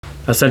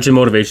Ascension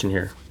Motivation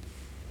here.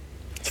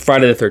 It's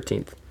Friday the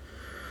 13th.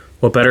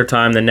 What better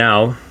time than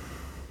now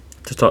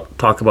to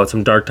talk about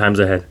some dark times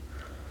ahead?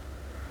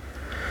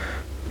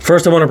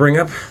 First, I want to bring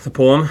up the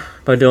poem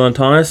by Dylan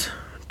Thomas,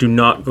 Do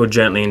Not Go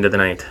Gently Into the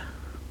Night.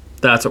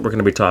 That's what we're going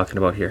to be talking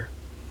about here.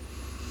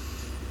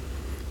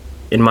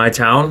 In my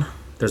town,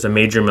 there's a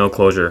major mill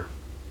closure.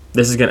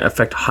 This is going to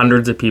affect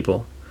hundreds of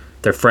people,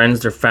 their friends,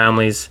 their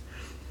families,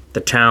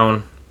 the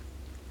town,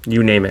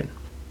 you name it.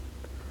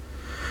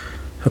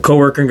 A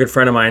coworker and good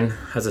friend of mine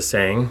has a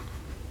saying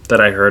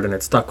that I heard, and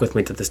it stuck with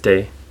me to this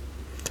day.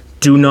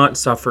 Do not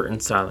suffer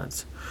in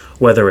silence.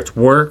 Whether it's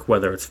work,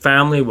 whether it's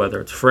family, whether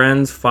it's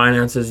friends,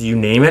 finances, you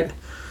name it,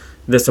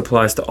 this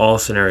applies to all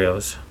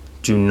scenarios.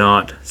 Do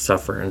not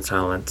suffer in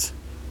silence.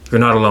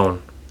 You're not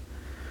alone.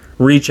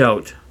 Reach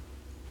out.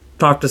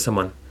 Talk to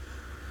someone.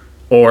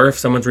 Or if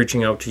someone's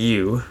reaching out to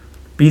you,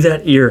 be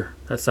that ear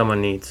that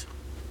someone needs.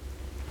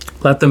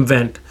 Let them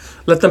vent.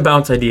 Let them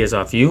bounce ideas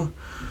off you.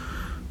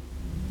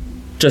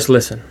 Just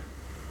listen.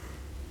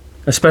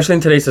 Especially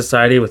in today's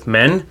society with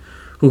men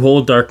who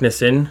hold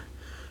darkness in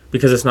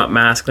because it's not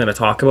masculine to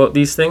talk about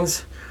these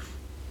things.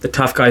 The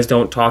tough guys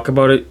don't talk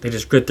about it. They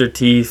just grit their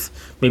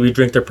teeth, maybe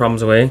drink their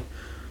problems away.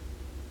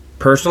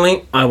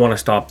 Personally, I want to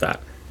stop that.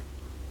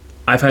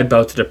 I've had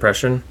bouts of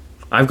depression.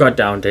 I've got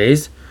down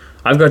days.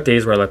 I've got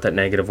days where I let that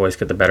negative voice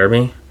get the better of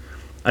me.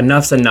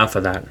 Enough's enough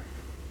of that.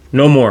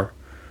 No more.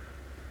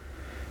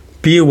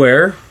 Be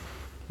aware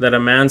that a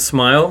man's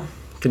smile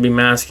can be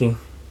masking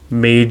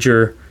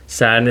major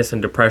sadness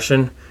and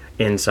depression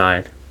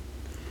inside.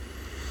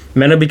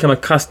 Men have become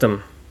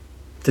accustomed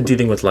to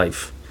dealing with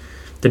life,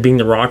 to being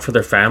the rock for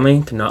their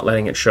family, to not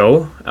letting it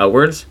show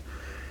outwards.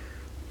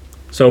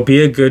 So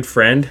be a good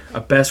friend,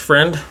 a best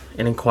friend,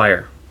 and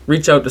inquire.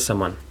 Reach out to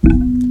someone.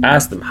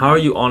 Ask them, how are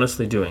you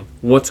honestly doing?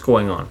 What's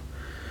going on?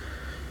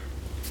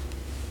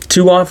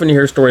 Too often you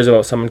hear stories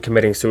about someone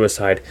committing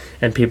suicide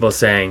and people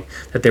saying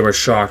that they were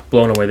shocked,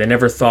 blown away. They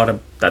never thought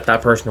that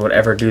that person would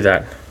ever do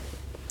that.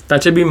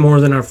 That should be more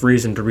than enough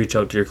reason to reach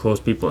out to your close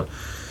people.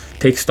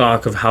 Take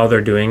stock of how they're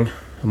doing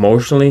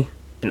emotionally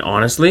and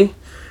honestly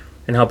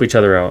and help each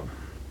other out.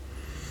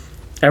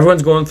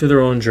 Everyone's going through their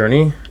own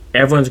journey.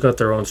 Everyone's got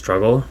their own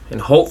struggle.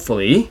 And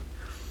hopefully,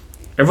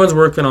 everyone's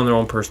working on their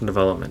own personal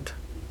development.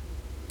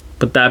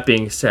 But that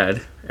being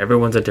said,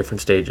 everyone's at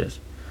different stages.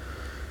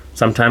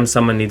 Sometimes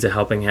someone needs a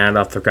helping hand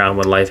off the ground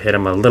when life hit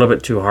them a little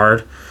bit too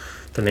hard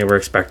than they were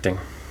expecting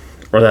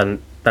or than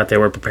that they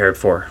were prepared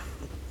for.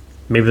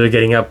 Maybe they're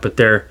getting up, but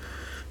they're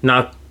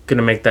not going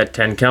to make that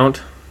 10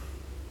 count.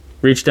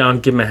 Reach down,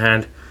 give them a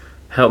hand,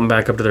 help them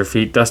back up to their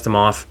feet, dust them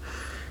off,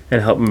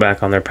 and help them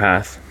back on their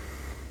path.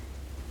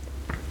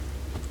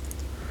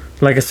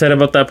 Like I said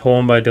about that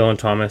poem by Dylan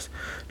Thomas,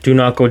 do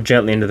not go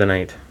gently into the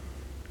night.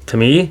 To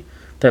me,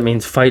 that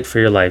means fight for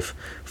your life.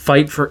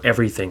 Fight for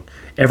everything,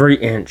 every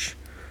inch.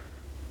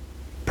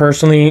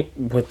 Personally,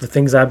 with the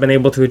things I've been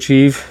able to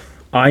achieve,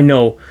 I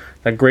know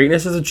that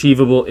greatness is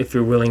achievable if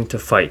you're willing to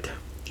fight.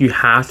 You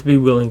have to be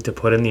willing to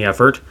put in the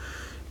effort,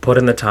 put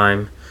in the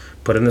time,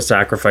 put in the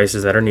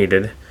sacrifices that are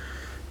needed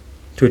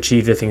to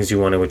achieve the things you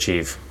want to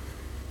achieve.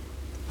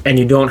 And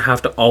you don't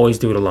have to always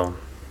do it alone.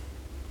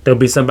 There'll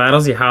be some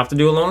battles you have to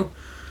do alone,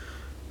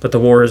 but the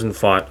war isn't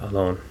fought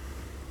alone.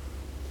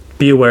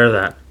 Be aware of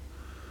that.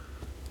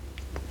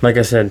 Like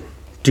I said,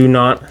 do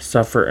not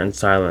suffer in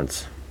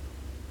silence.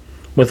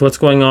 With what's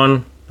going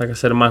on, like I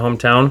said, in my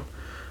hometown,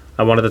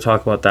 I wanted to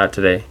talk about that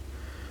today.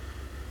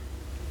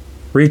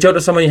 Reach out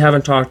to someone you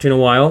haven't talked to in a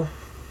while,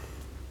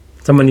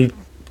 someone you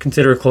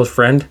consider a close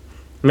friend.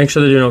 Make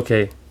sure they're doing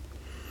okay.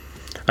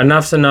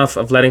 Enough's enough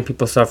of letting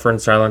people suffer in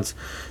silence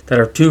that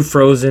are too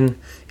frozen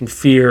in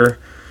fear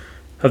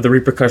of the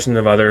repercussions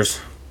of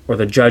others or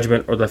the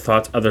judgment or the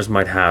thoughts others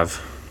might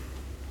have.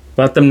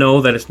 Let them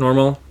know that it's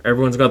normal.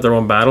 Everyone's got their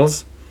own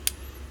battles.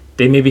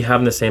 They may be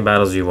having the same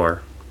battles you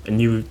are, and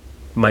you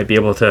might be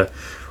able to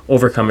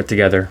overcome it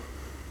together.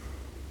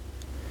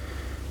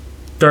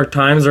 Dark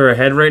times are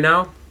ahead right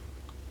now.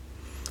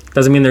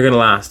 Doesn't mean they're going to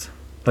last.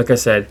 Like I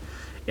said,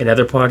 in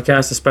other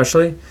podcasts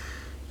especially,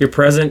 your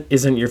present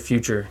isn't your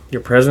future.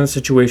 Your present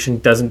situation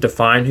doesn't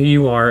define who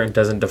you are and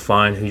doesn't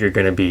define who you're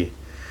going to be.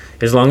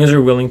 As long as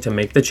you're willing to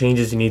make the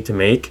changes you need to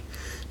make,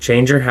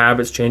 change your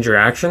habits, change your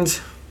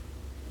actions,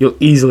 you'll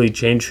easily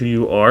change who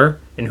you are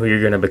and who you're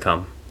going to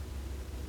become.